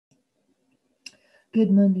Good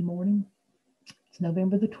Monday morning. It's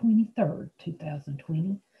November the 23rd,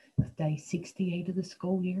 2020. It's day 68 of the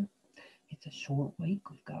school year. It's a short week.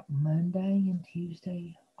 We've got Monday and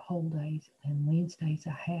Tuesday whole days, and Wednesday's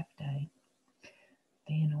a half day.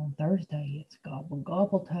 Then on Thursday, it's gobble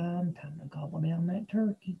gobble time to gobble down that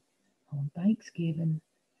turkey on Thanksgiving.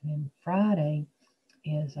 And then Friday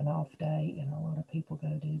is an off day, and a lot of people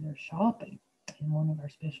go do their shopping. And one of our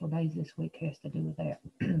special days this week has to do with that.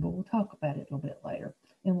 But we'll talk about it a little bit later.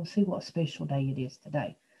 And we'll see what special day it is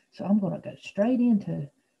today. So I'm going to go straight into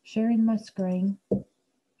sharing my screen.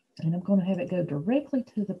 And I'm going to have it go directly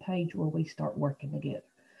to the page where we start working together.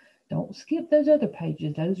 Don't skip those other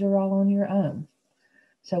pages. Those are all on your own.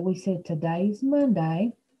 So we said today's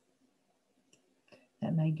Monday.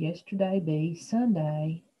 That made yesterday be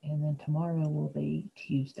Sunday. And then tomorrow will be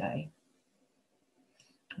Tuesday.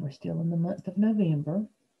 We're still in the month of November.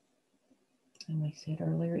 And we said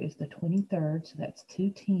earlier is the 23rd. So that's 2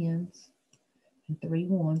 10s and 3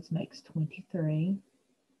 1s makes 23.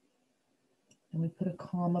 And we put a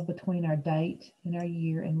comma between our date and our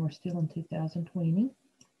year. And we're still in 2020.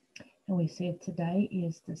 And we said today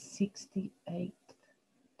is the 68th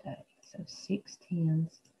day. So 6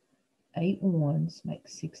 10s, 8 1s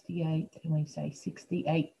makes 68. And we say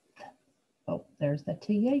 68th. Oh, there's the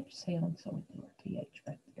TH sound. So we do our TH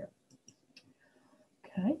right there.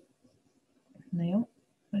 Okay. Now,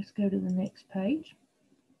 let's go to the next page.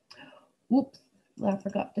 Whoops. I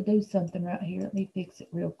forgot to do something right here. Let me fix it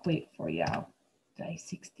real quick for y'all. Day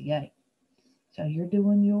 68. So you're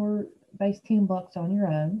doing your base 10 blocks on your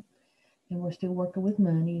own. And we're still working with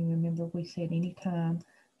money. And remember, we said anytime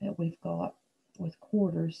that we've got with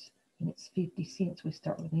quarters and it's 50 cents, we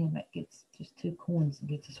start with them. That gets just 2 coins and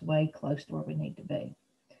gets us way close to where we need to be.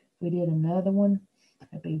 If we did another one,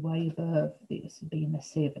 that'd be way above this. It'd be in the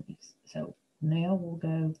 70s. So now we'll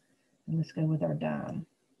go and let's go with our dime.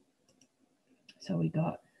 So we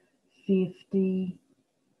got 50.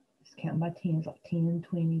 Let's count by 10s like 10,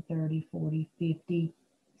 20, 30, 40, 50,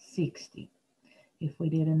 60. If we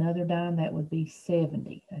did another dime, that would be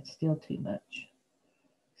 70. That's still too much.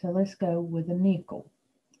 So let's go with a nickel.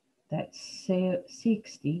 That's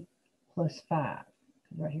 60 plus 5.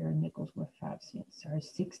 Right here, a nickel's worth 5 cents. So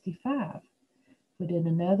 65. If we did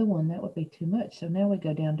another one, that would be too much. So now we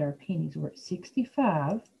go down to our pennies. We're at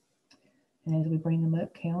 65. And as we bring them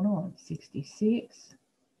up, count on 66,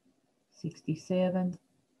 67,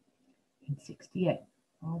 and 68.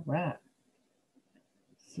 All right.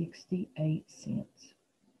 68 cents.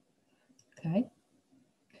 Okay.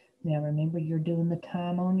 Now remember, you're doing the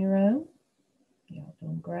time on your own. Y'all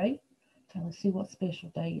doing great. Now let's see what special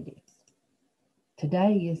day it is.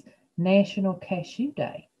 Today is National Cashew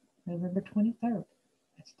Day, November 23rd.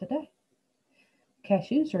 That's today.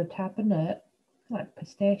 Cashews are a type of nut, like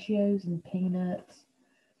pistachios and peanuts,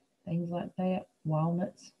 things like that,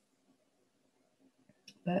 walnuts.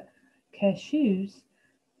 But cashews,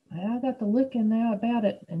 I got to looking now about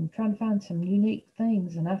it and trying to find some unique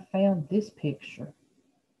things, and I found this picture.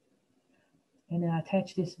 And then I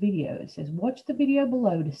attached this video. It says, watch the video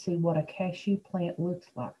below to see what a cashew plant looks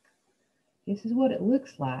like. This is what it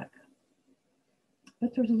looks like.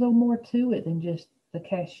 But there's a little more to it than just the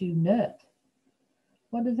cashew nut.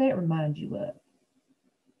 What does that remind you of?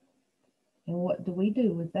 And what do we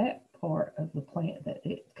do with that part of the plant that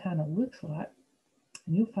it kind of looks like?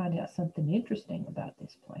 And you'll find out something interesting about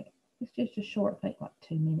this plant. It's just a short, I think, like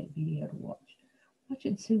 2-minute video to watch. Watch it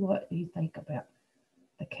and see what you think about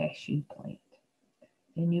the cashew plant.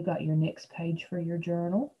 Then you got your next page for your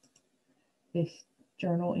journal. This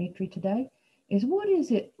journal entry today is, what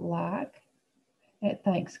is it like at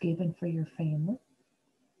Thanksgiving for your family?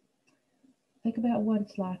 Think about what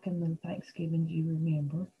it's like in the Thanksgivings you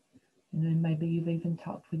remember. And then maybe you've even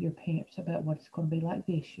talked with your parents about what it's going to be like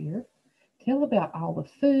this year. Tell about all the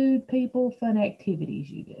food, people, fun activities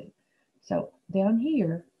you do. So down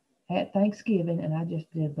here at Thanksgiving, and I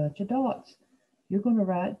just did a bunch of dots, you're going to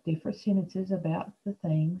write different sentences about the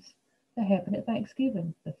things that happen at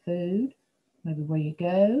Thanksgiving. The food, maybe where you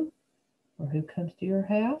go, or who comes to your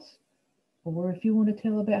house, or if you want to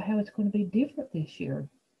tell about how it's going to be different this year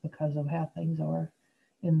because of how things are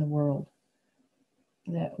in the world,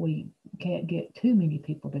 that we can't get too many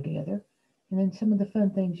people together. And then some of the fun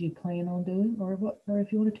things you plan on doing, or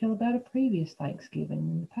if you want to tell about a previous Thanksgiving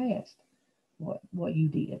in the past, what you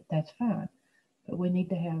did, that's fine. But we need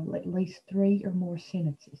to have at least 3 or more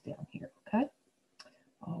sentences down here, okay?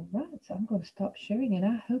 All right, so I'm going to stop sharing, and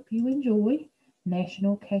I hope you enjoy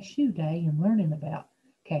National Cashew Day and learning about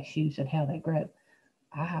cashews and how they grow.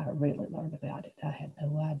 I really learned about it. I had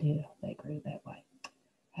no idea they grew that way.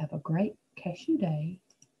 Have a great cashew day.